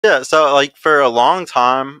Yeah, so like for a long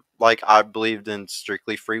time, like I believed in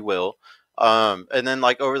strictly free will. And then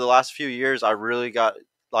like over the last few years I really got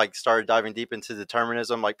like started diving deep into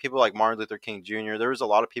determinism. Like people like Martin Luther King Jr. There was a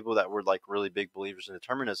lot of people that were like really big believers in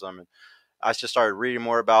determinism, and I just started reading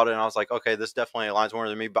more about it, and I was like, okay, this definitely aligns more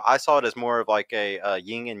to me. But I saw it as more of like a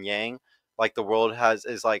yin and yang. Like the world has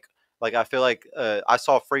is like I feel like I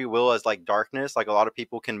saw free will as like darkness. Like a lot of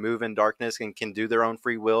people can move in darkness and can do their own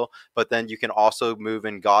free will, but then you can also move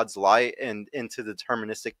in God's light and into the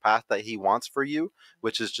deterministic path that He wants for you,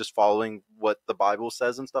 which is just following what the Bible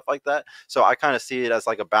says and stuff like that. So I kind of see it as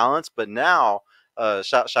like a balance. But now,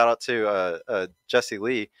 shout out to Jesse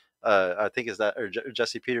Lee. I think is that or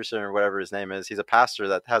Jesse Peterson or whatever his name is. He's a pastor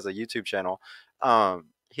that has a YouTube channel.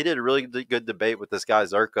 He did a really good debate with this guy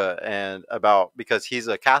Zerka and about because he's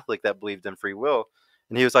a Catholic that believed in free will,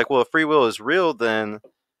 and he was like, "Well, if free will is real, then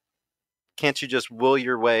can't you just will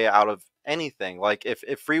your way out of anything? Like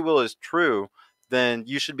if free will is true, then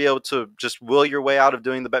you should be able to just will your way out of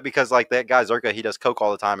doing the best." Because like that guy Zerka, he does coke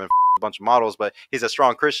all the time and a bunch of models, but he's a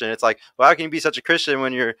strong Christian. It's like, well, how can you be such a Christian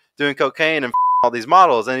when you're doing cocaine and all these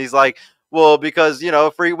models? And he's like, well, because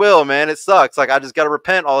free will, man, it sucks. Like I just got to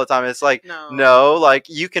repent all the time. It's like, no, like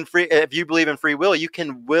you can free if you believe in free will, you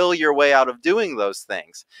can will your way out of doing those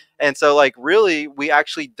things. And so like really, we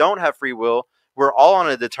actually don't have free will. We're all on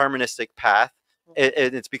a deterministic path.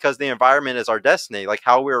 It's because the environment is our destiny, like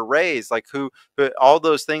how we're raised, like who all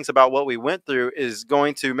those things about what we went through is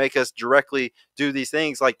going to make us directly do these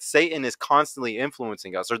things. Like Satan is constantly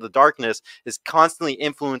influencing us, or the darkness is constantly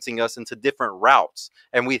influencing us into different routes,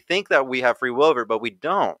 and we think that we have free will over it, but we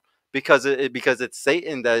don't, because because it's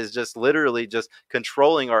Satan that is just literally just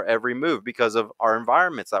controlling our every move because of our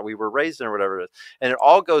environments that we were raised in or whatever it is. And it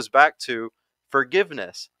all goes back to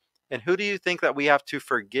forgiveness. And who do you think that we have to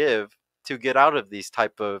forgive to get out of these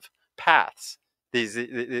type of paths?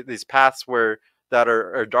 These paths where that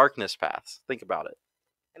are darkness paths. Think about it.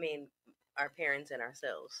 I mean, our parents and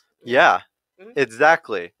ourselves. Yeah,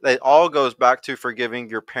 exactly. It all goes back to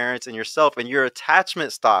forgiving your parents and yourself, and your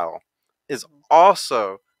attachment style is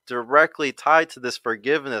also directly tied to this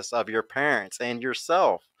forgiveness of your parents and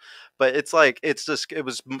yourself. But it's like it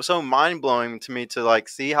was so mind-blowing to me to like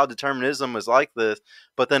see how determinism was like this,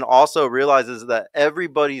 but then also realizes that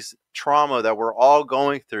everybody's trauma that we're all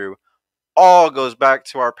going through all goes back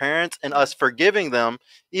to our parents and us forgiving them,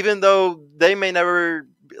 even though they may never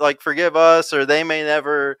like forgive us, or they may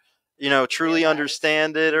never truly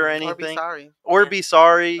understand it or anything, or be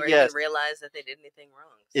sorry, be sorry, or yes, even realize that they did anything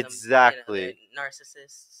wrong. exactly.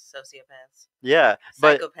 Narcissists, sociopaths, Yeah,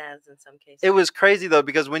 but psychopaths in some cases. it was crazy though,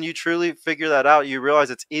 because when you truly figure that out, you realize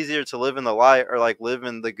it's easier to live in the light, or like live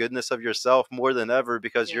in the goodness of yourself more than ever,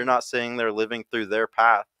 because you're not sitting there living through their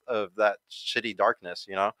path of that shitty darkness.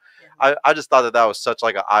 I just thought that that was such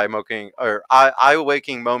like an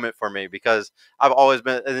eye-awaking moment for me, because I've always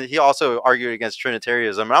been, and he also argued against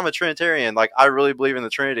Trinitarianism, and I'm a Trinitarian. Like I really believe in the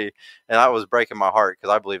Trinity, and that was breaking my heart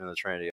because I believe in the Trinity.